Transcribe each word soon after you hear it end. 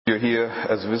here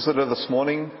as a visitor this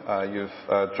morning, you've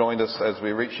joined us as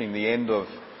we're reaching the end of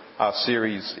our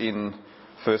series in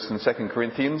 1st and 2nd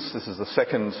Corinthians. This is the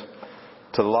second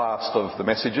to the last of the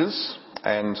messages,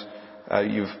 and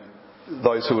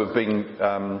those who have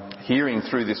been hearing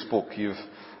through this book, you've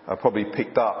probably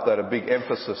picked up that a big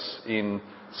emphasis in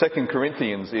 2nd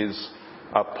Corinthians is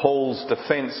Paul's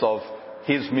defence of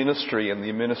his ministry and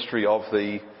the ministry of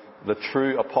the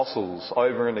true apostles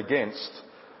over and against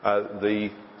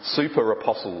the super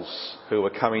apostles who are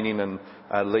coming in and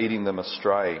leading them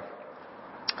astray.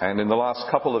 And in the last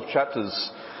couple of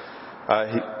chapters,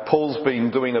 Paul's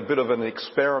been doing a bit of an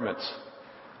experiment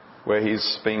where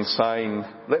he's been saying,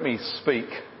 let me speak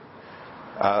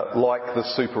like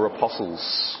the super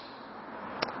apostles.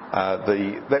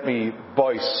 Let me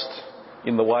boast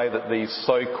in the way that these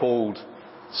so-called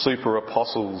super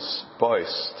apostles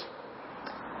boast.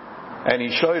 And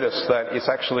he showed us that it's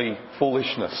actually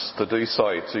foolishness to do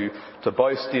so, to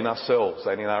boast in ourselves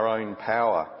and in our own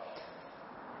power.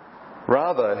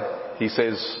 Rather, he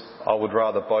says, I would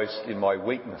rather boast in my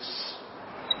weakness,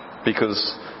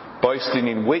 because boasting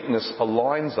in weakness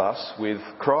aligns us with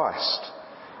Christ.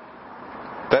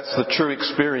 That's the true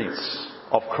experience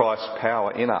of Christ's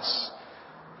power in us.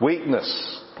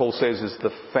 Weakness, Paul says, is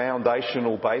the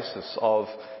foundational basis of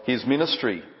his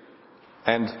ministry,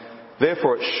 and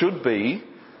therefore it should be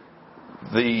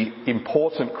the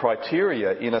important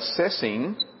criteria in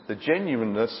assessing the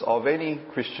genuineness of any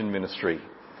Christian ministry.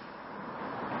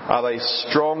 Are they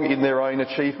strong in their own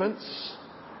achievements,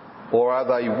 or are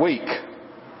they weak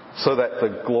so that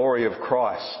the glory of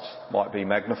Christ might be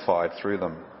magnified through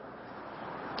them?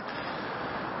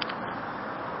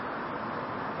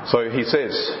 So he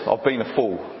says, I've been a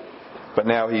fool, but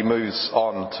now he moves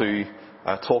on to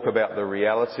talk about the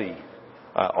reality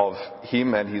of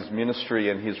him and his ministry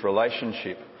and his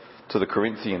relationship to the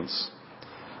Corinthians.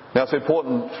 Now it's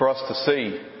important for us to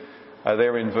see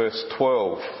there in verse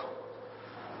 12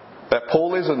 that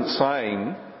Paul isn't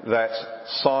saying that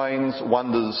signs,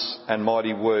 wonders and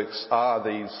mighty works are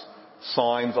these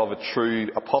signs of a true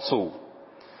apostle.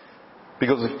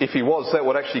 Because if he was, that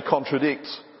would actually contradict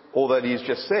all that he's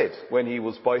just said when he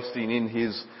was boasting in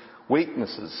his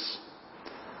weaknesses.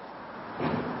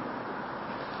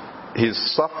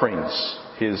 His sufferings,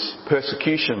 his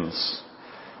persecutions,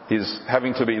 his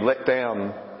having to be let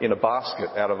down in a basket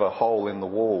out of a hole in the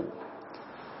wall.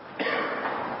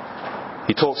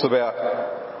 He talks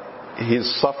about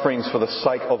his sufferings for the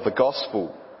sake of the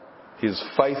gospel, his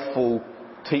faithful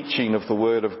teaching of the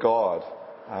Word of God,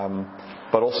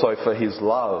 but also for his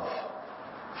love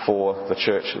for the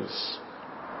churches.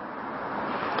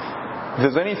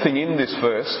 If there's anything in this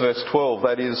verse 12,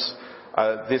 that is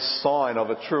this sign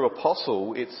of a true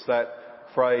apostle, it's that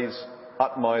phrase,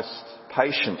 utmost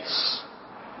patience.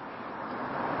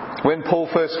 When Paul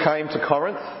first came to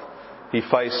Corinth, he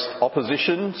faced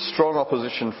opposition, strong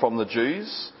opposition from the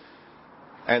Jews,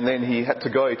 and then he had to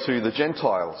go to the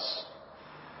Gentiles.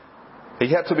 He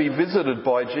had to be visited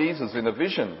by Jesus in a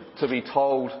vision, to be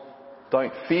told,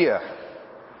 don't fear.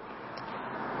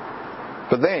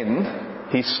 But then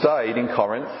he stayed in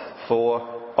Corinth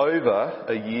for over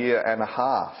a year and a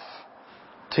half,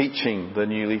 teaching the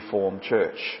newly formed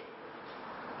church.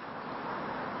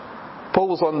 Paul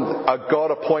was on a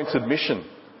God-appointed mission.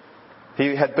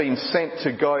 He had been sent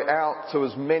to go out to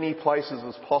as many places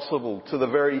as possible, to the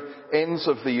very ends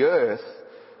of the earth,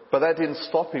 but that didn't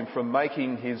stop him from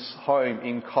making his home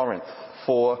in Corinth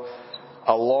for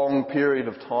a long period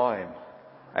of time.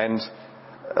 And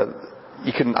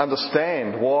you can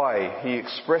understand why he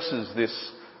expresses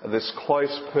this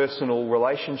close personal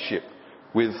relationship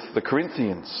with the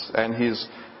Corinthians and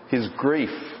his grief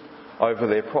over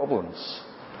their problems.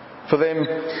 For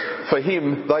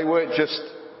him, they weren't just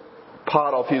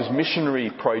part of his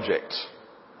missionary project.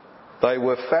 They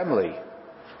were family.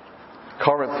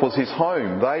 Corinth was his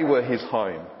home. They were his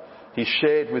home. He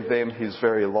shared with them his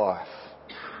very life.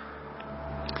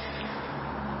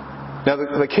 Now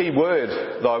the key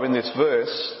word, though, in this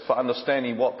verse for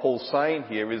understanding what Paul's saying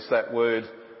here is that word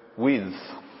with.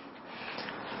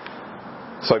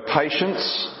 So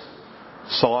patience,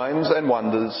 signs and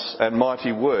wonders and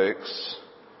mighty works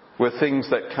were things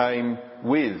that came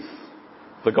with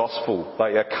the gospel.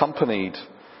 They accompanied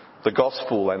the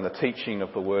gospel and the teaching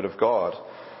of the Word of God.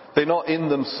 They're not in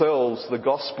themselves the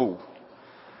gospel.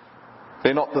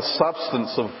 They're not the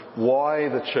substance of why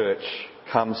the church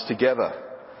comes together.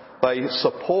 They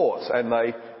support and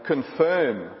they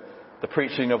confirm the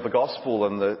preaching of the gospel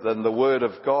and the Word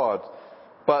of God,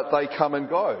 but they come and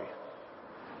go.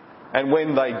 And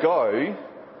when they go,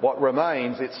 what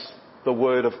remains, it's the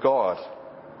Word of God.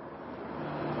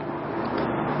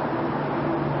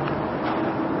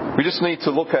 We just need to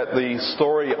look at the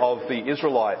story of the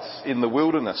Israelites in the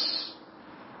wilderness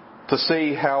to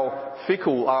see how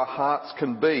fickle our hearts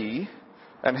can be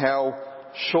and how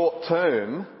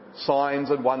short-term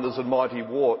signs and wonders and mighty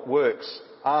works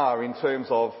are in terms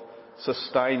of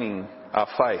sustaining our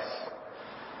faith.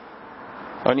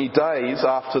 Only days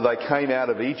after they came out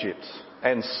of Egypt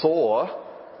and saw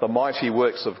the mighty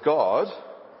works of God,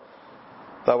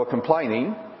 they were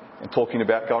complaining and talking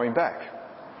about going back.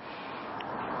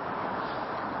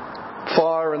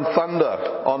 Fire and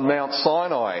thunder on Mount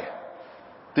Sinai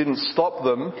didn't stop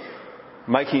them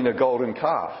making a golden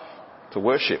calf to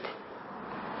worship.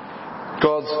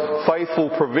 God's faithful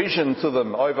provision to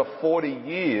them over 40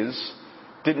 years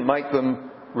didn't make them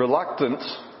reluctant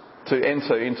to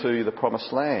enter into the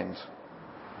promised land.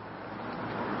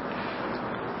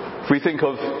 If we think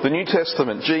of the New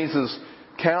Testament, Jesus'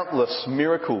 countless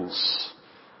miracles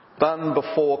done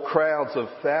before crowds of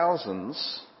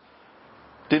thousands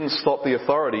didn't stop the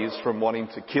authorities from wanting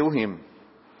to kill him.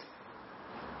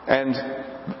 And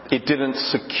it didn't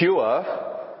secure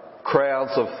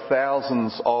crowds of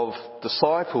thousands of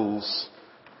disciples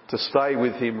to stay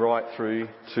with him right through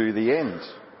to the end.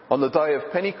 On the day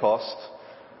of Pentecost,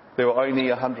 there were only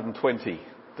 120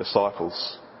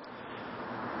 disciples.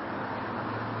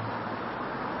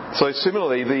 So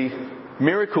similarly, the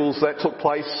miracles that took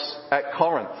place at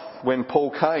Corinth when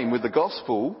Paul came with the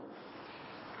gospel,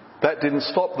 that didn't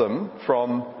stop them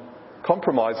from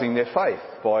compromising their faith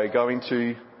by going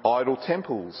to idol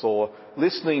temples or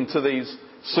listening to these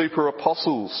super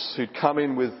apostles who'd come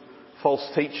in with false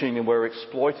teaching and were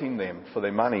exploiting them for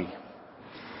their money.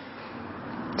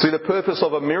 See, the purpose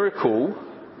of a miracle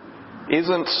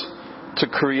isn't to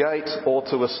create or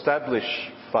to establish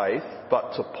faith,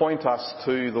 but to point us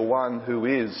to the one who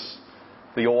is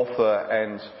the author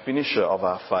and finisher of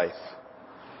our faith.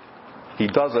 He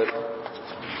does it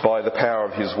by the power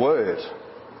of his word.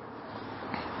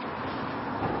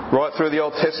 Right through the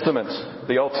Old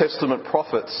Testament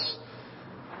prophets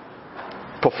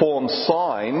performed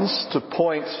signs to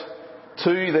point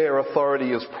to their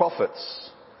authority as prophets,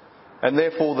 and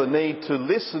therefore the need to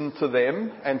listen to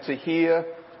them and to hear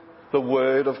the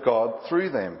word of God through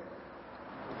them.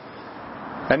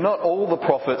 And not all the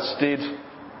prophets did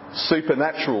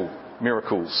supernatural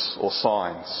miracles or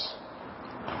signs.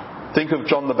 Think of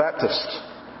John the Baptist.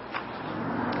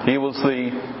 He was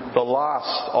the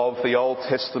last of the Old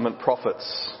Testament prophets.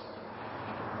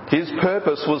 His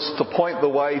purpose was to point the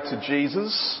way to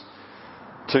Jesus,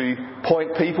 to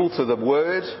point people to the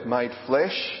Word made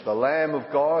flesh, the Lamb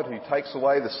of God who takes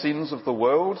away the sins of the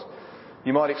world.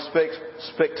 You might expect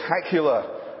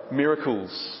spectacular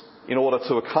miracles in order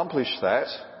to accomplish that.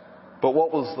 But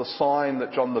what was the sign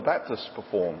that John the Baptist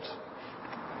performed?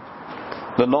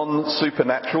 The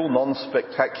non-supernatural,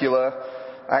 non-spectacular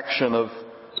action of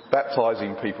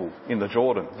baptising people in the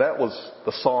Jordan. That was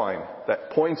the sign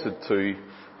that pointed to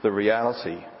the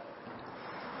reality.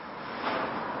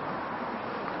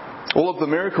 All of the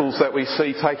miracles that we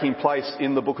see taking place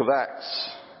in the book of Acts,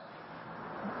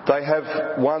 they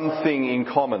have one thing in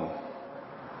common.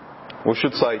 We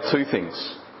should say two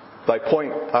things. They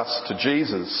point us to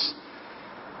Jesus,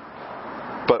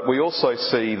 but we also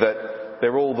see that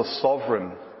they're all the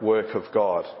sovereign work of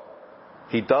God.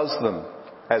 He does them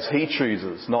as he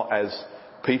chooses, not as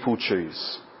people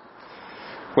choose.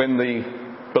 When the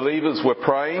believers were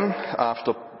praying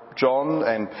after John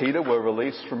and Peter were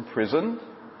released from prison,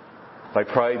 they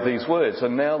prayed these words,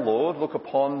 "And now, Lord, look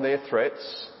upon their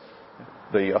threats,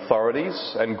 the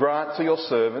authorities, and grant to your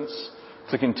servants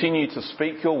to continue to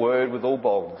speak your word with all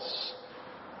boldness,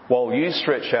 while you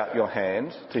stretch out your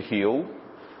hand to heal,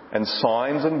 and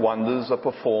signs and wonders are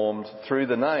performed through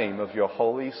the name of your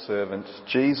holy servant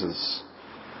Jesus."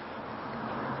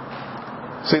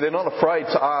 See, they're not afraid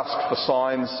to ask for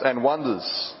signs and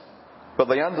wonders, but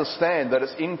they understand that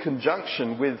it's in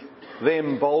conjunction with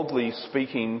them boldly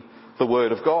speaking the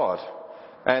word of God.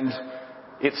 And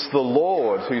it's the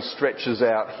Lord who stretches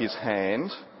out his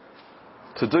hand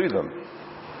to do them.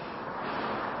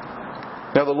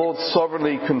 Now the Lord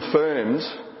sovereignly confirmed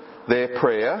their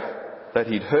prayer, that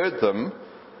he'd heard them,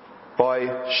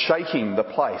 by shaking the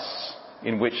place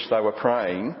in which they were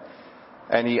praying,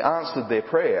 and he answered their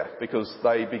prayer because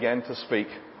they began to speak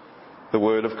the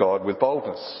word of God with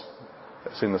boldness.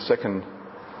 That's in the second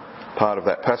part of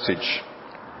that passage.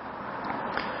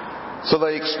 So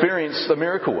they experienced a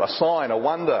miracle, a sign, a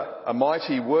wonder, a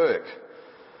mighty work.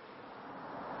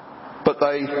 But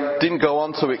they didn't go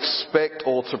on to expect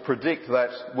or to predict that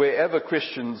wherever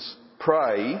Christians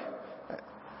pray,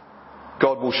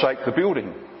 God will shake the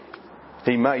building.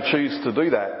 He may choose to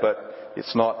do that, but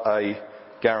it's not a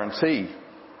guarantee.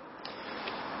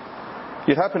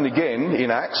 It happened again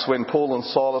in Acts when Paul and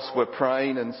Silas were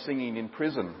praying and singing in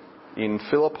prison in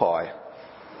Philippi.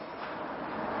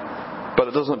 But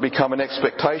it doesn't become an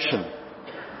expectation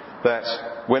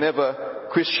that whenever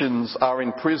Christians are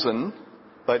in prison,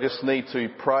 they just need to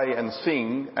pray and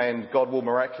sing and God will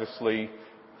miraculously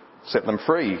set them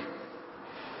free.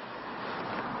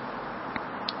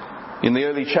 In the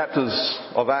early chapters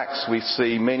of Acts, we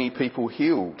see many people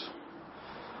healed.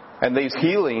 And these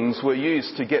healings were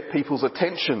used to get people's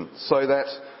attention so that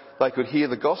they could hear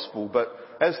the gospel. But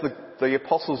as the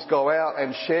apostles go out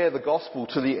and share the gospel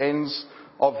to the ends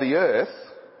of the earth,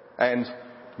 and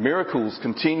miracles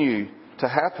continue to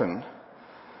happen,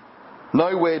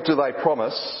 nowhere do they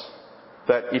promise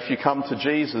that if you come to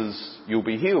Jesus, you'll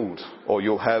be healed or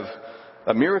you'll have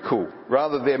a miracle.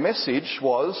 Rather, their message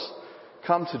was,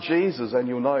 come to Jesus and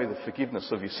you'll know the forgiveness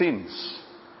of your sins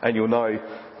and you'll know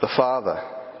the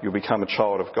Father. You'll become a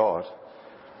child of God.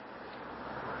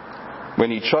 When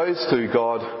he chose to,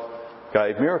 God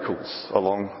gave miracles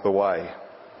along the way.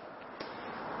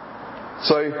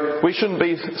 So we shouldn't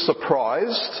be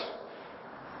surprised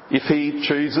if he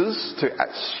chooses to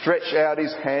stretch out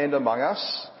his hand among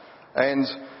us and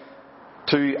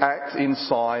to act in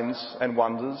signs and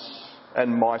wonders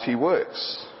and mighty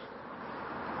works.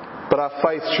 But our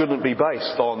faith shouldn't be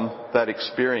based on that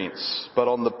experience, but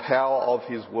on the power of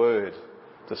his word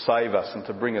to save us and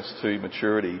to bring us to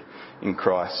maturity in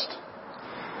Christ.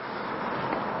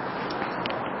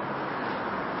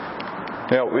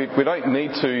 Now, we don't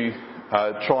need to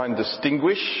try and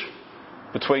distinguish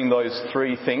between those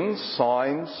three things.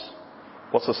 Signs,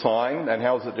 what's a sign and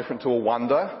how is it different to a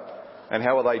wonder? And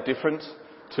how are they different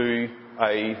to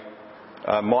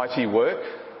a mighty work?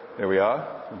 There we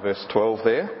are, verse 12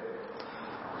 there.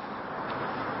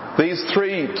 These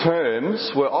three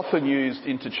terms were often used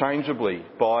interchangeably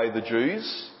by the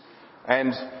Jews,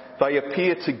 and they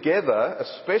appear together,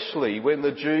 especially when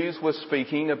the Jews were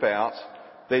speaking about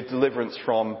their deliverance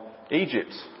from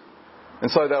Egypt.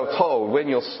 And so they were told, when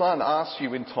your son asks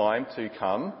you in time to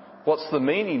come, what's the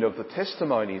meaning of the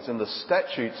testimonies and the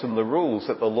statutes and the rules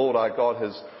that the Lord our God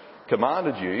has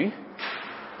commanded you?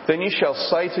 Then you shall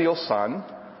say to your son,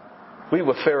 we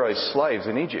were Pharaoh's slaves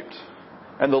in Egypt.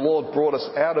 And the Lord brought us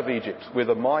out of Egypt with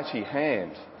a mighty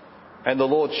hand. And the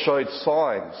Lord showed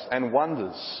signs and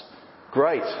wonders,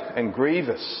 great and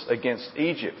grievous, against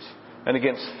Egypt and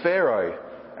against Pharaoh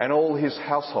and all his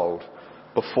household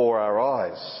before our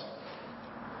eyes.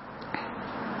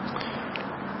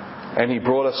 And he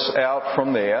brought us out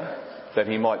from there that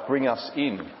he might bring us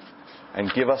in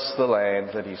and give us the land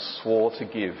that he swore to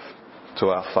give to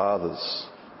our fathers.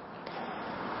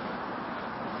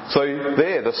 So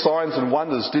there, the signs and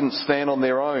wonders didn't stand on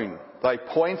their own. They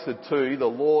pointed to the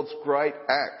Lord's great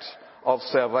act of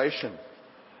salvation.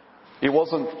 It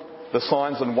wasn't the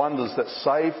signs and wonders that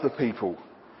saved the people.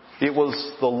 It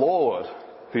was the Lord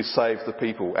who saved the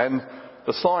people. And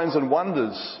the signs and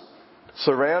wonders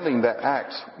surrounding that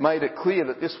act made it clear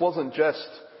that this wasn't just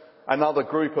another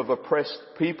group of oppressed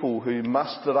people who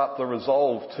mustered up the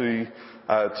resolve to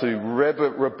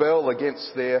rebel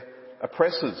against their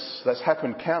oppressors. That's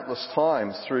happened countless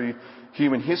times through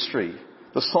human history.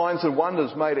 The signs and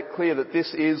wonders made it clear that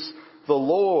this is the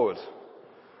Lord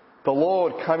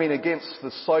coming against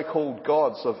the so-called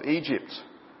gods of Egypt,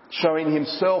 showing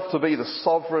himself to be the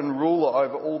sovereign ruler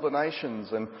over all the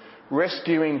nations and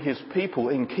rescuing his people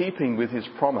in keeping with his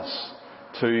promise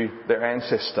to their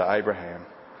ancestor Abraham.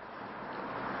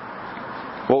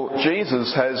 Well,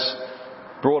 Jesus has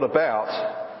brought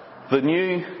about the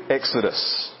new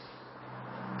Exodus,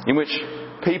 in which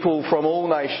people from all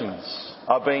nations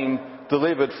are being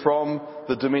delivered from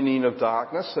the dominion of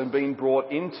darkness and being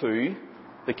brought into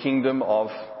the kingdom of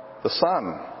the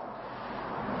Son.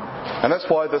 And that's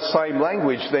why the same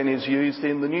language then is used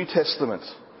in the New Testament,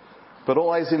 but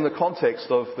always in the context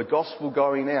of the gospel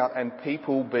going out and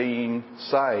people being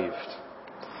saved.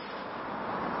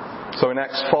 So in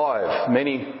Acts 5,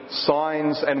 many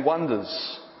signs and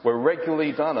wonders were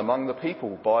regularly done among the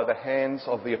people by the hands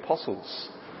of the apostles.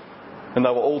 And they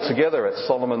were all together at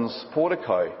Solomon's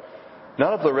portico.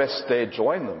 None of the rest dared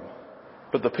join them,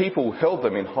 but the people held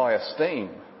them in high esteem.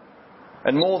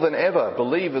 And more than ever,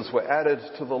 believers were added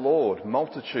to the Lord,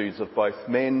 multitudes of both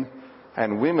men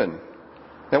and women.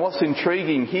 Now what's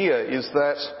intriguing here is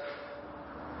that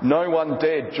no one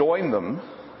dared join them,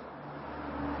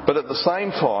 but at the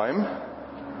same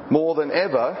time, more than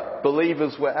ever,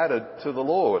 believers were added to the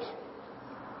Lord.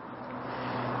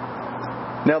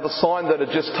 Now the sign that had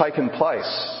just taken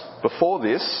place before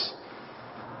this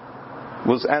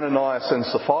was Ananias and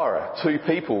Sapphira, two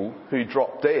people who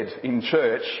dropped dead in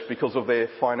church because of their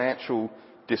financial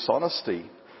dishonesty.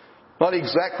 Not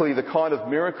exactly the kind of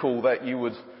miracle that you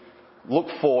would look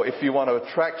for if you want to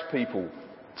attract people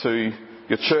to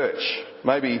your church.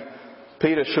 Maybe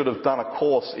Peter should have done a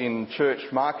course in church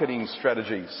marketing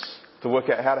strategies to work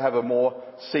out how to have a more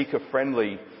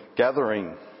seeker-friendly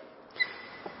gathering.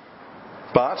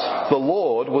 But the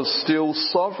Lord was still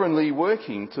sovereignly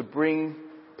working to bring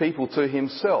people to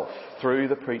himself through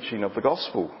the preaching of the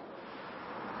gospel.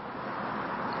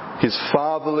 His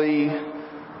fatherly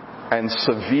and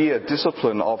severe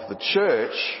discipline of the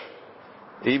church,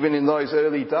 even in those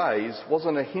early days,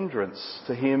 wasn't a hindrance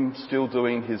to him still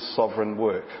doing his sovereign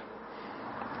work.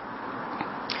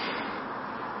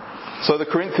 So the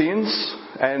Corinthians,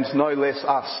 and no less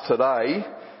us today,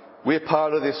 we're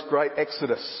part of this great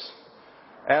exodus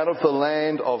out of the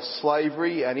land of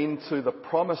slavery and into the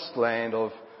promised land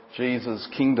of Jesus'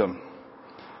 kingdom.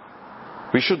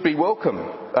 We should be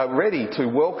ready to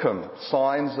welcome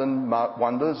signs and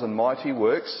wonders and mighty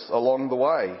works along the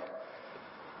way.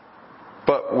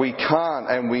 But we can't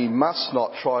and we must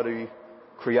not try to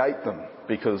create them,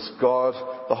 because God,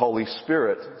 the Holy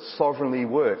Spirit, sovereignly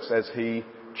works as he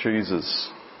chooses.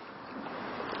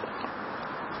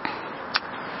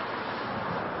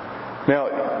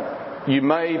 Now, you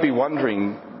may be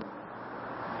wondering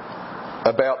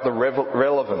about the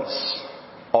relevance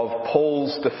of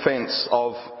Paul's defence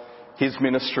of his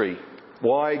ministry.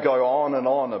 Why go on and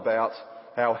on about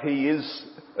how he is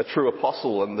a true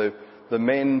apostle and the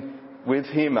men with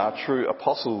him are true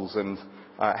apostles, and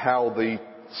how the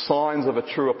signs of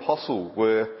a true apostle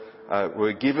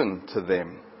were given to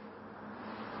them?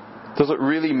 Does it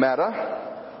really matter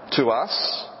to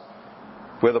us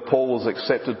whether Paul was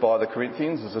accepted by the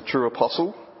Corinthians as a true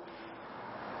apostle?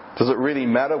 Does it really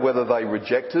matter whether they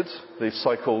rejected these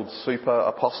so-called super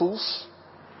apostles?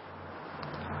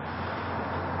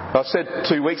 I said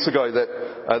 2 weeks ago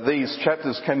that these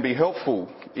chapters can be helpful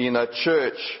in a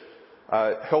church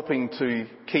helping to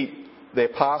keep their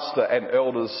pastor and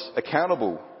elders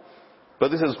accountable.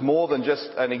 But this is more than just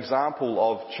an example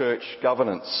of church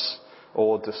governance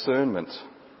or discernment.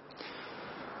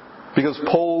 Because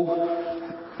Paul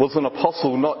was an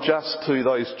apostle not just to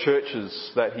those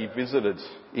churches that he visited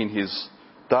in his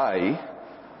day,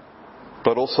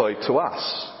 but also to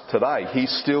us today. He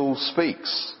still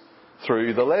speaks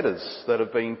through the letters that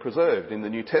have been preserved in the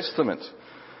New Testament.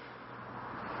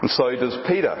 And so does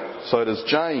Peter, so does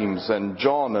James and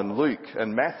John and Luke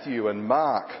and Matthew and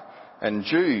Mark and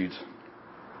Jude.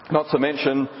 Not to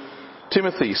mention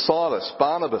Timothy, Silas,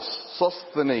 Barnabas,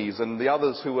 Sosthenes and the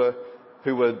others who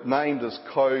were named as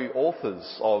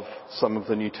co-authors of some of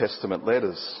the New Testament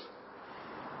letters.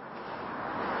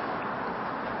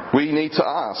 We need to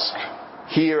ask,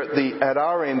 here at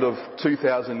our end of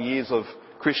 2,000 years of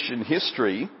Christian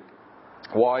history,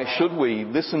 why should we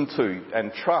listen to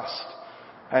and trust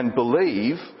and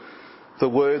believe the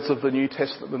words of the New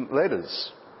Testament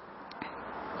letters?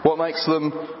 What makes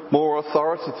them more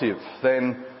authoritative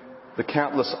than the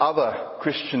countless other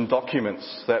Christian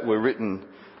documents that were written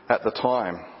at the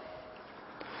time?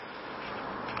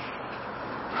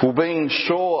 Well, being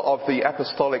sure of the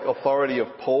apostolic authority of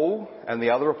Paul and the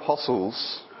other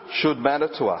apostles should matter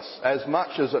to us as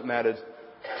much as it mattered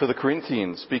to the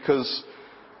Corinthians, because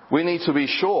we need to be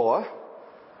sure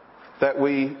that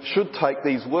we should take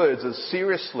these words as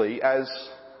seriously as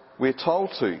we're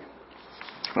told to.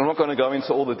 I'm not going to go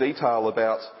into all the detail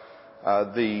about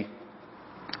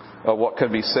what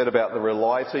can be said about the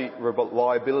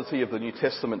reliability of the New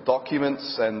Testament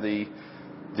documents and the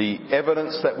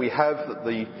evidence that we have that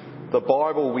the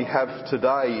Bible we have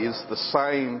today is the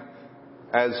same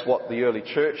as what the early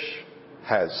church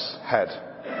has had.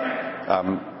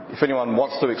 If anyone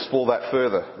wants to explore that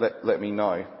further, let me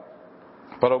know.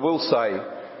 But I will say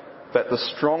that the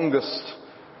strongest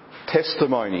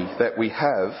testimony that we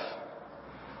have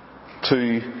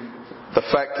to the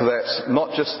fact that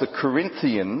not just the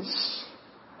Corinthians,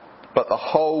 but the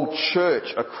whole church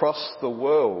across the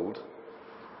world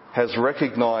has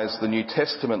recognised the New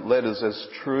Testament letters as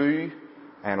true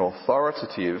and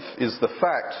authoritative is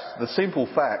the simple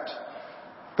fact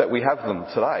that we have them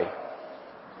today.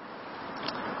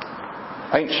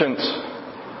 Ancient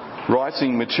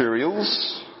writing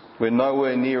materials were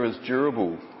nowhere near as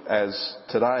durable as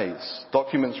today's.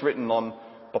 Documents written on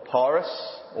papyrus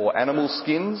or animal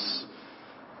skins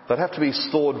that have to be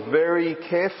stored very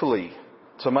carefully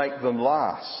to make them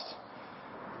last.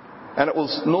 And it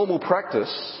was normal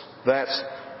practice that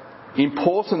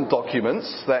important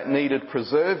documents that needed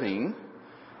preserving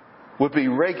would be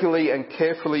regularly and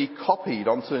carefully copied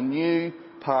onto new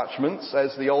parchments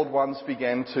as the old ones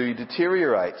began to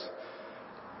deteriorate.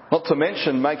 Not to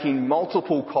mention making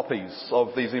multiple copies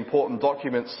of these important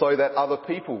documents so that other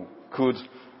people could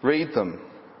read them.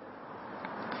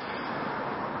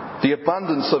 The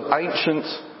abundance of ancient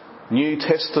New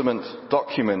Testament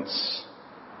documents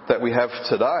that we have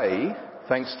today,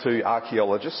 thanks to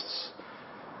archaeologists,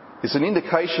 is an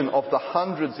indication of the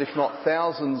hundreds, if not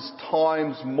thousands,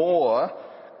 times more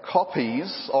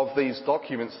copies of these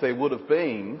documents there would have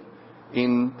been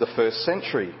in the first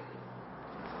century.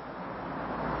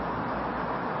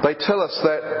 They tell us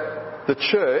that the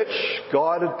church,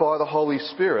 guided by the Holy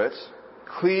Spirit,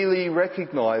 clearly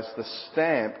recognised the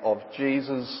stamp of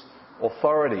Jesus'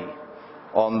 authority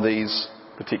on these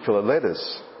particular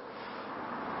letters.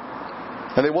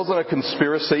 And there wasn't a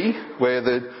conspiracy where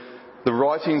the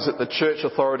writings that the church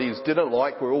authorities didn't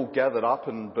like were all gathered up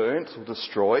and burnt or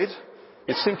destroyed.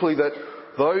 It's simply that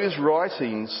those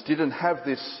writings didn't have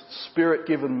this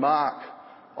Spirit-given mark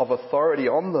of authority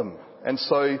on them. And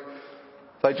so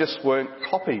they just weren't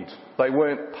copied. They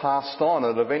weren't passed on,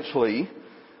 and eventually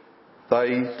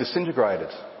they disintegrated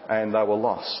and they were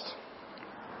lost.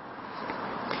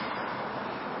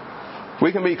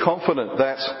 We can be confident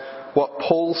that what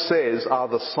Paul says are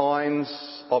the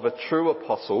signs of a true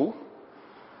apostle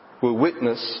were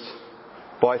witnessed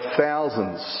by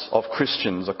thousands of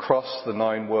Christians across the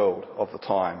known world of the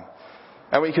time.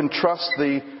 And we can trust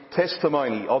the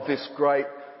testimony of this great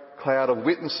cloud of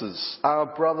witnesses, our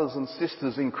brothers and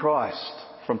sisters in Christ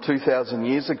from 2,000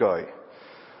 years ago.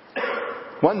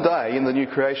 One day in the new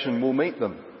creation we'll meet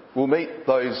them. We'll meet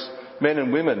those men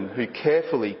and women who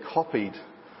carefully copied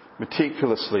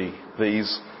meticulously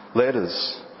these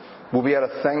letters. We'll be able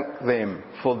to thank them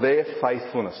for their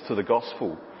faithfulness to the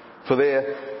gospel, for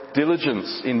their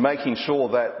diligence in making sure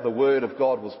that the word of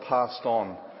God was passed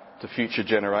on to future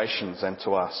generations and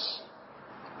to us.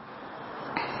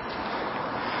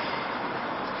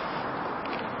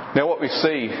 Now what we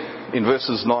see in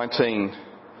verses 19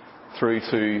 through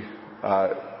to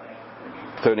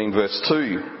 13 verse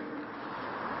 2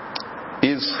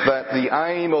 is that the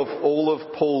aim of all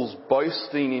of Paul's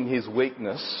boasting in his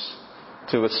weakness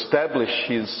to establish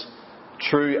his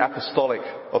true apostolic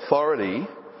authority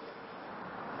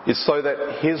is so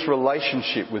that his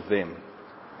relationship with them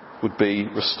would be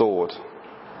restored.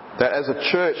 That as a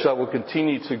church they will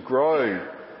continue to grow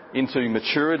into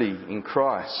maturity in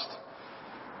Christ.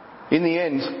 In the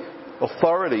end,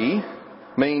 authority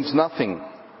means nothing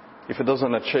if it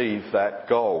doesn't achieve that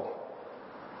goal.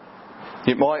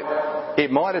 It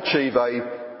might achieve a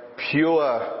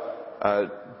pure,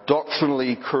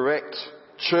 doctrinally correct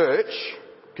church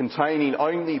containing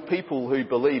only people who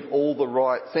believe all the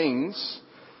right things,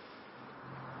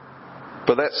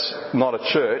 but that's not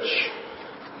a church,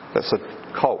 that's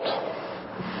a cult.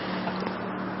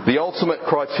 The ultimate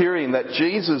criterion that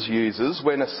Jesus uses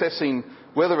when assessing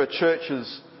whether a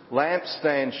church's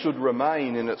lampstand should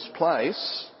remain in its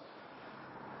place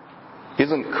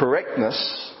isn't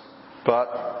correctness,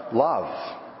 but love.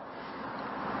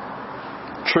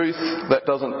 Truth that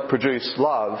doesn't produce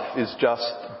love is just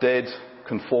dead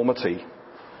conformity.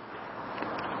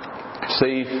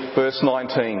 See verse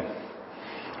 19.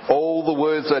 All the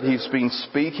words that he's been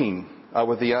speaking are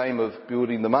with the aim of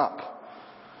building them up,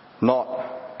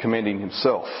 not commending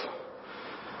himself.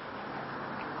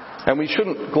 And we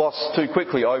shouldn't gloss too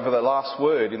quickly over the last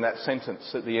word in that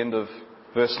sentence at the end of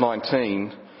verse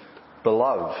 19,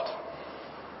 beloved.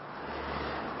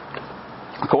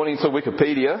 According to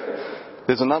Wikipedia,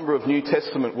 there's a number of New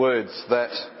Testament words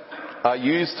that are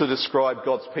used to describe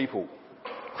God's people.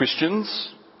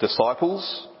 Christians,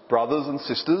 disciples, brothers and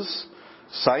sisters,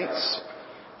 saints,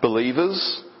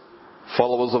 believers,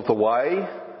 followers of the way,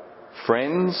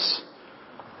 friends,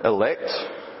 elect.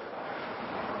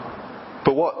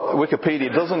 But what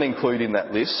Wikipedia doesn't include in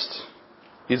that list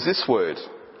is this word,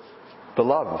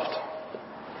 beloved.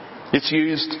 It's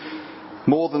used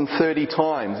more than 30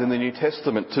 times in the New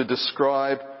Testament to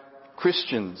describe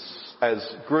Christians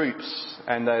as groups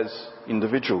and as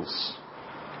individuals.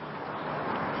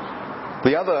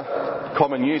 The other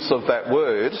common use of that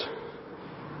word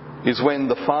is when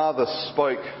the Father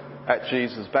spoke at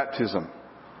Jesus' baptism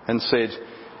and said,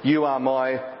 "You are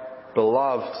my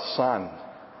beloved Son,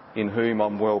 in whom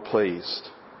I'm well pleased."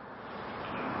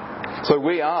 So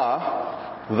we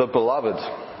are the beloved,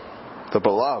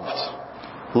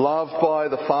 loved by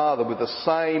the Father with the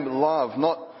same love,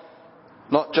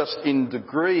 not just in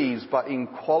degrees but in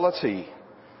quality,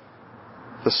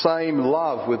 the same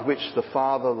love with which the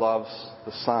Father loves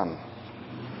the Son.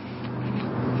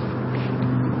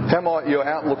 How might your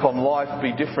outlook on life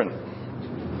be different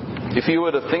if you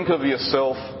were to think of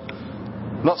yourself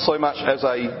not so much as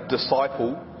a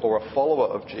disciple or a follower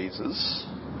of Jesus,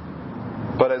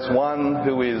 but as one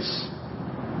who is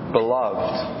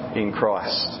beloved in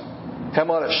Christ? How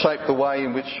might it shape the way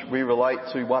in which we relate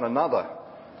to one another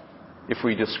if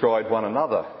we describe one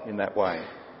another in that way?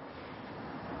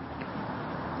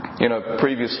 In a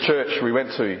previous church we went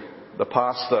to, the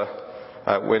pastor,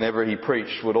 whenever he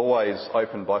preached, would always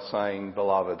open by saying,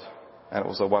 "Beloved," and it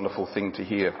was a wonderful thing to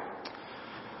hear.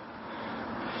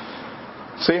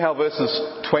 See how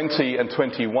verses 20 and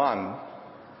 21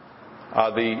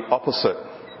 are the opposite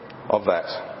of that.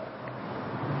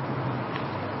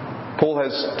 Paul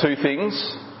has two things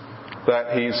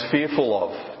that he's fearful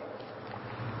of.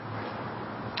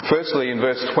 Firstly, in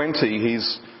verse 20,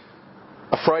 he's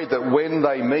afraid that when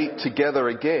they meet together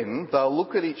again, they'll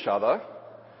look at each other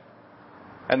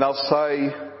and they'll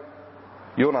say,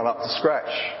 "You're not up to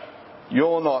scratch.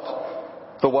 You're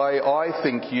not the way I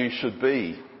think you should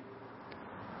be.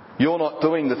 You're not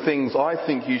doing the things I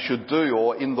think you should do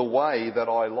or in the way that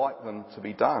I like them to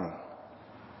be done."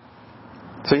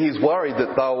 So he's worried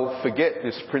that they'll forget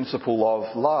this principle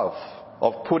of love,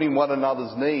 of putting one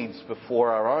another's needs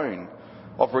before our own,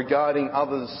 of regarding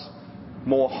others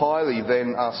more highly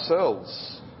than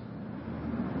ourselves.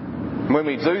 When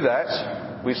we do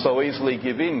that, we so easily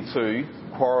give in to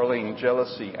quarrelling,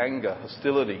 jealousy, anger,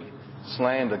 hostility,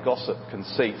 slander, gossip,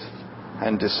 conceit,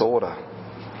 and disorder.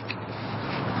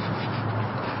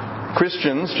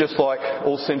 Christians, just like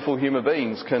all sinful human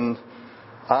beings, can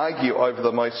argue over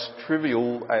the most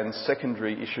trivial and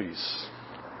secondary issues.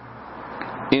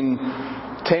 In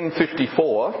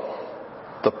 1054,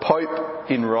 the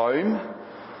Pope in Rome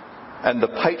and the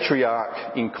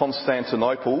Patriarch in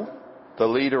Constantinople, the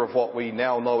leader of what we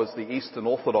now know as the Eastern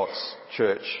Orthodox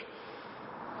Church,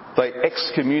 they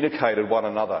excommunicated one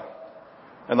another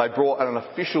and they brought an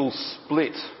official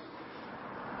split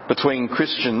between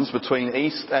Christians, between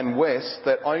East and West,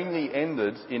 that only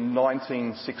ended in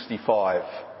 1965,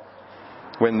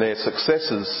 when their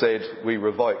successors said, "We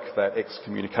revoke that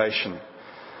excommunication."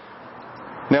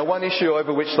 Now, one issue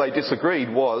over which they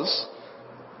disagreed was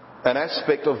an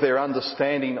aspect of their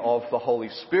understanding of the Holy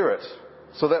Spirit.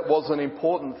 So that was an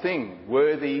important thing,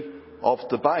 worthy of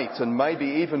debate and maybe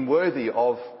even worthy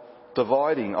of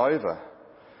dividing over.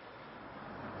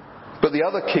 But the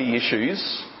other key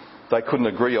issues they couldn't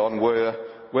agree on were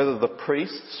whether the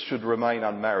priests should remain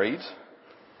unmarried,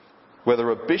 whether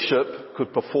a bishop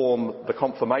could perform the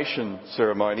confirmation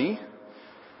ceremony,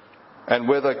 and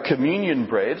whether communion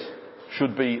bread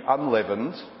should be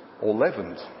unleavened or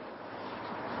leavened.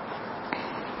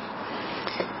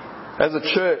 As a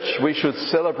church, we should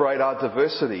celebrate our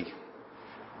diversity,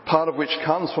 part of which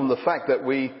comes from the fact that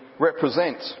we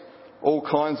represent all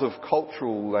kinds of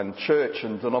cultural and church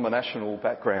and denominational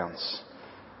backgrounds.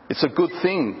 It's a good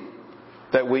thing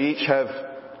that we each have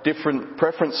different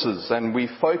preferences and we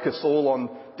focus all on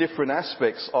different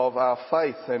aspects of our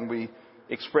faith and we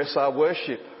express our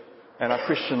worship and our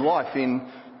Christian life in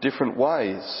different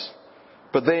ways.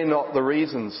 But they're not the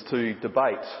reasons to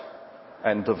debate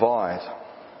and divide.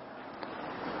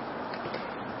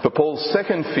 But Paul's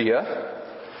second fear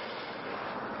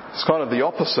is kind of the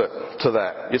opposite to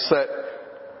that. It's that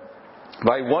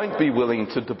they won't be willing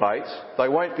to debate. They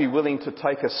won't be willing to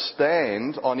take a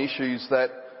stand on issues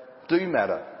that do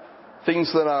matter.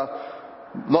 Things that are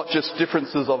not just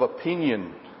differences of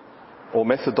opinion or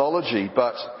methodology,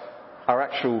 but are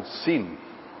actual sin.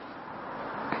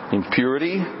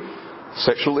 Impurity,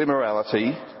 sexual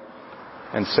immorality,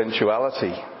 and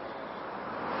sensuality.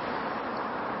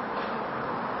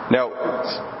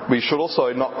 Now, we should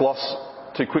also not gloss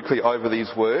too quickly over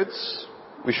these words.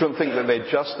 We shouldn't think that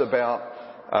they're just about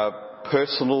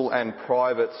personal and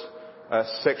private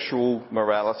sexual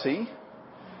morality.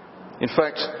 In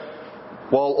fact,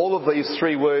 while all of these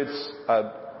three words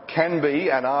can be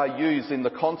and are used in the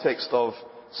context of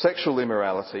sexual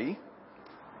immorality,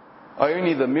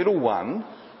 only the middle one,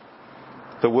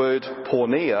 the word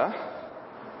porneia,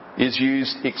 is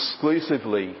used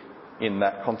exclusively in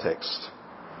that context.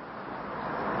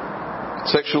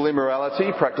 Sexual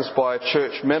immorality practiced by a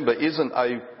church member isn't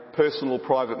a personal,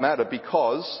 private matter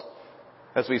because,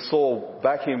 as we saw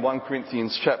back in 1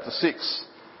 Corinthians chapter 6,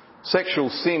 sexual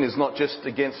sin is not just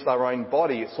against our own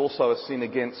body, it's also a sin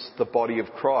against the body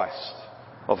of Christ,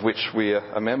 of which we are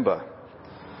a member.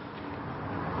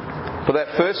 But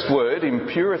that first word,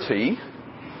 impurity,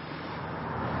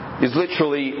 is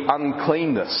literally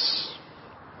uncleanness.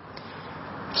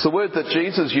 It's the word that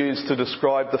Jesus used to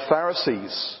describe the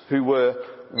Pharisees, who were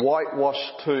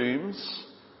whitewashed tombs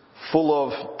full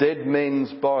of dead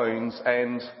men's bones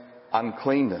and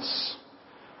uncleanness.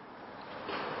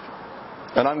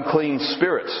 An unclean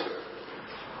spirit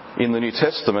in the New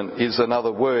Testament is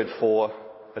another word for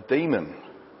a demon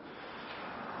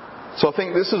So I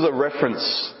think this is a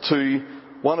reference to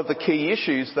one of the key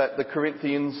issues that the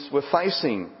Corinthians were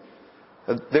facing.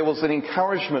 There was an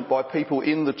encouragement by people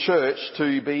in the church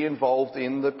to be involved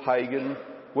in the pagan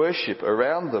worship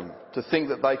around them, to think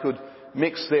that they could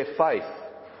mix their faith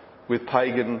with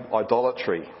pagan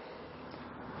idolatry.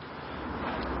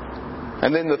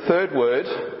 And then the third word,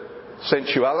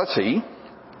 sensuality,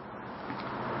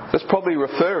 that's probably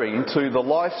referring to the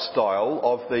lifestyle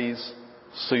of these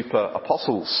super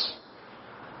apostles.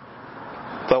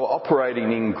 They were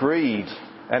operating in greed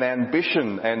and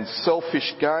ambition and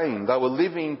selfish gain. They were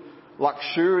living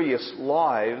luxurious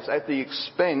lives at the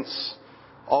expense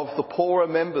of the poorer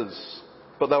members,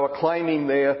 but they were claiming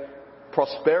their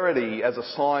prosperity as a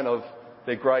sign of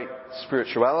their great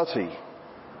spirituality.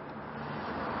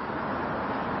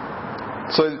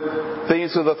 So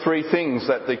these are the three things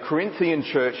that the Corinthian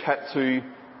church had to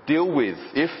deal with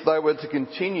if they were to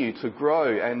continue to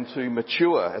grow and to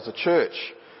mature as a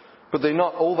church. But they're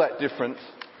not all that different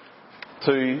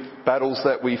to battles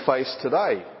that we face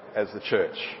today as the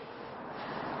church.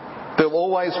 There'll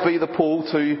always be the pull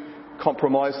to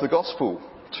compromise the gospel,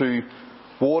 to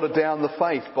water down the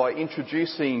faith by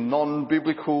introducing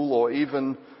non-biblical or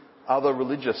even other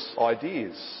religious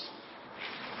ideas.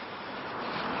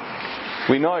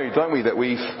 We know, don't we, that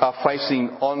we are facing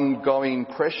ongoing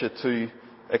pressure to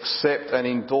accept and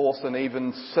endorse and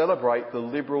even celebrate the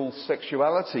liberal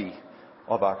sexuality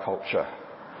of our culture.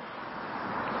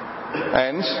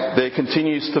 And there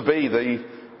continues to be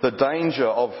the danger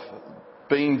of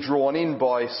being drawn in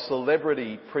by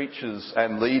celebrity preachers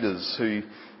and leaders who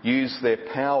use their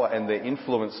power and their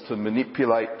influence to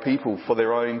manipulate people for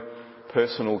their own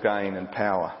personal gain and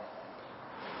power.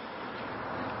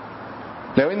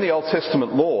 Now, in the Old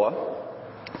Testament law,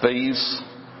 these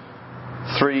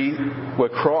three were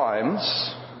crimes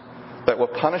that were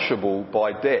punishable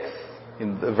by death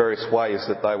in the various ways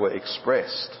that they were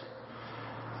expressed.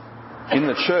 In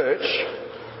the church,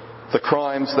 the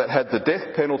crimes that had the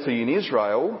death penalty in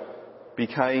Israel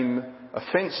became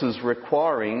offences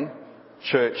requiring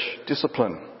church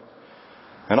discipline,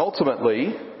 and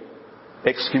ultimately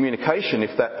excommunication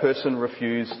if that person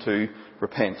refused to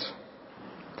repent.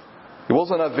 It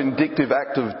wasn't a vindictive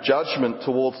act of judgment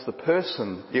towards the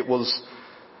person. It was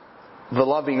the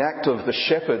loving act of the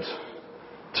shepherd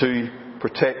to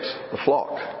protect the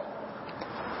flock.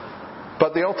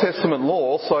 But the Old Testament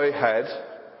law also had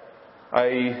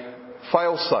a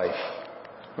fail-safe.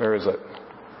 Where is it?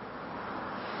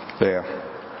 There.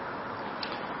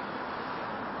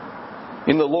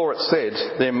 In the law it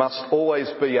said there must always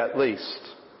be at least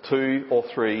 2 or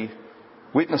 3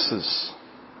 witnesses.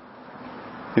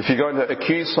 If you're going to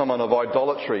accuse someone of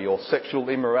idolatry or sexual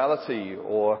immorality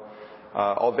or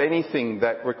of anything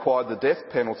that required the death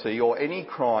penalty or any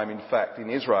crime, in fact, in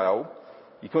Israel,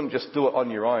 you couldn't just do it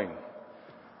on your own.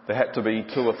 There had to be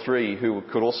 2 or 3 who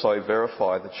could also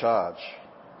verify the charge.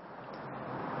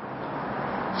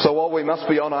 So while we must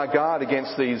be on our guard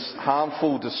against these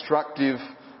harmful, destructive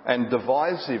and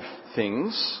divisive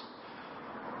things,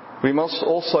 we must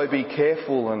also be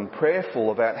careful and prayerful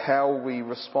about how we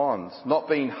respond, not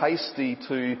being hasty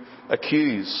to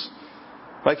accuse,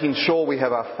 making sure we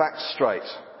have our facts straight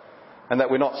and that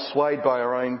we're not swayed by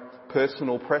our own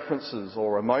personal preferences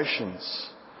or emotions.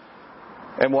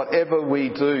 And whatever we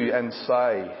do and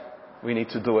say, we need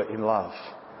to do it in love.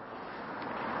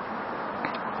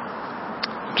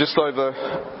 Just over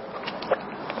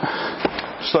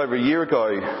a year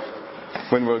ago,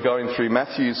 when we were going through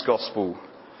Matthew's Gospel,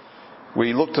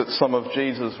 we looked at some of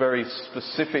Jesus' very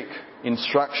specific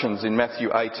instructions in Matthew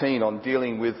 18 on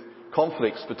dealing with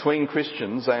conflicts between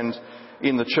Christians and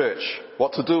in the church.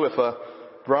 What to do if a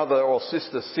brother or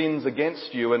sister sins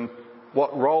against you and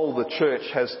what role the church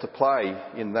has to play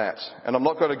in that. And I'm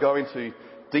not going to go into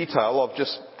detail. I've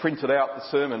just printed out the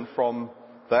sermon from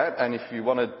that, and if you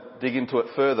want to dig into it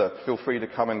further, feel free to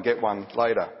come and get one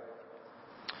later.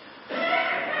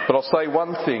 But I'll say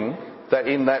one thing, that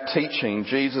in that teaching,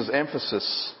 Jesus'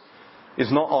 emphasis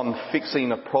is not on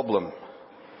fixing a problem.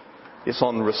 It's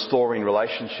on restoring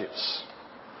relationships.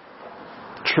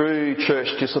 True church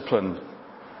discipline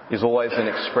is always an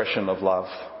expression of love.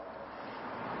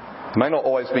 It may not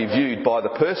always be viewed by the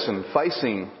person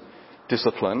facing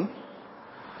discipline,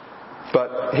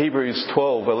 but Hebrews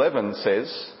 12:11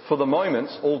 says, "For the moment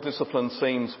all discipline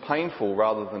seems painful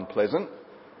rather than pleasant,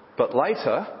 but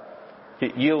later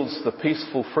it yields the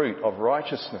peaceful fruit of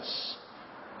righteousness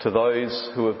to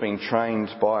those who have been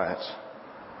trained by it."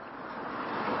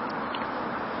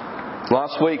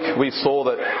 Last week we saw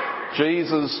that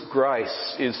Jesus'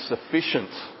 grace is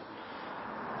sufficient,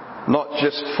 not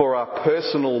just for our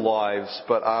personal lives,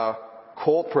 but our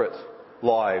corporate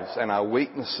lives and our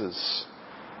weaknesses.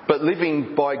 But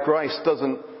living by grace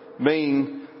doesn't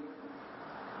mean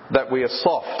that we are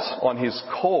soft on his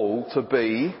call to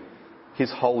be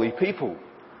his holy people,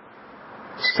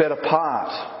 set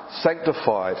apart,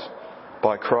 sanctified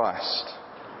by Christ.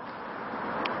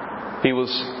 He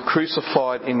was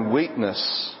crucified in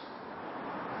weakness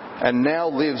and now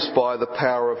lives by the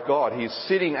power of God. He's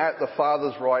sitting at the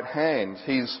Father's right hand.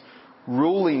 He's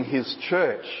ruling his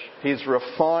church. He's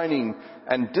refining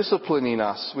and disciplining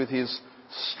us with his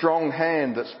strong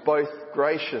hand that's both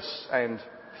gracious and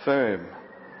firm.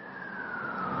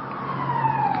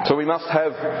 So we must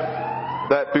have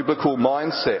that biblical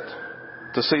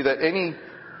mindset to see that any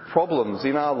problems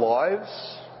in our lives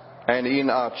and in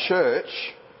our church,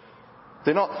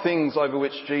 they're not things over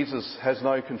which Jesus has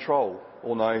no control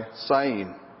or no say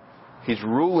in. He's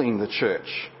ruling the church.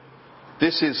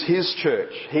 This is his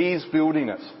church. He's building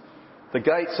it. The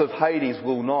gates of Hades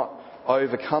will not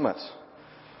overcome it.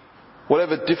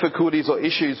 Whatever difficulties or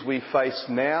issues we face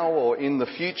now or in the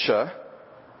future,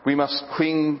 we must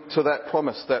cling to that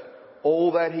promise that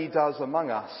all that he does among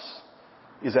us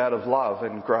is out of love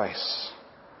and grace.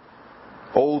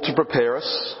 All to prepare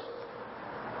us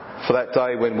for that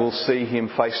day when we'll see him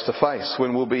face to face,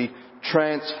 when we'll be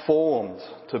transformed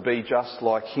to be just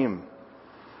like him.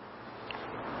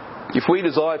 If we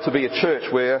desire to be a church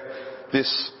where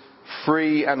this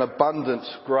free and abundant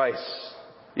grace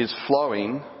is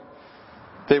flowing,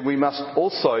 then we must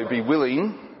also be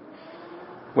willing,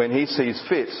 when he sees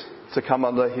fit, to come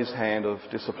under his hand of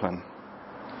discipline.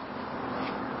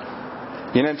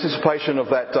 In anticipation of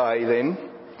that day, then,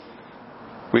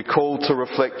 we're called to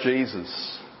reflect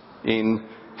Jesus in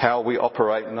how we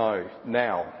operate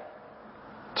now.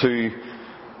 To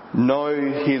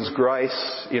know his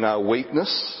grace in our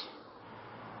weakness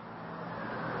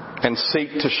and seek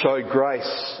to show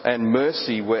grace and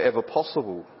mercy wherever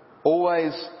possible.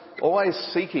 Always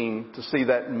seeking to see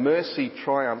that mercy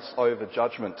triumphs over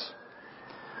judgment.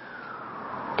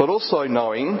 But also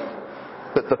knowing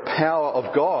that the power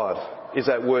of God is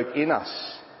at work in us,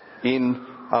 in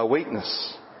our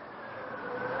weakness.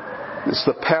 It's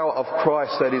the power of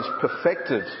Christ that is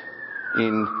perfected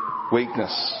in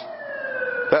weakness.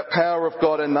 That power of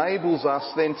God enables us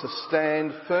then to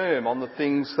stand firm on the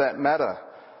things that matter.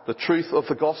 The truth of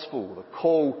the gospel, the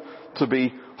call to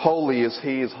be holy as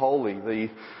he is holy,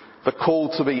 the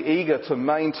call to be eager to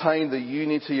maintain the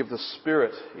unity of the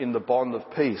Spirit in the bond of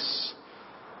peace.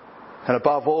 And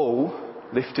above all,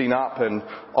 lifting up and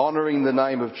honouring the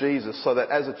name of Jesus so that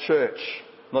as a church,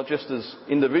 not just as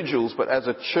individuals, but as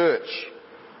a church,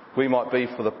 we might be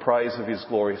for the praise of his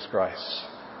glorious grace.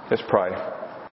 Let's pray.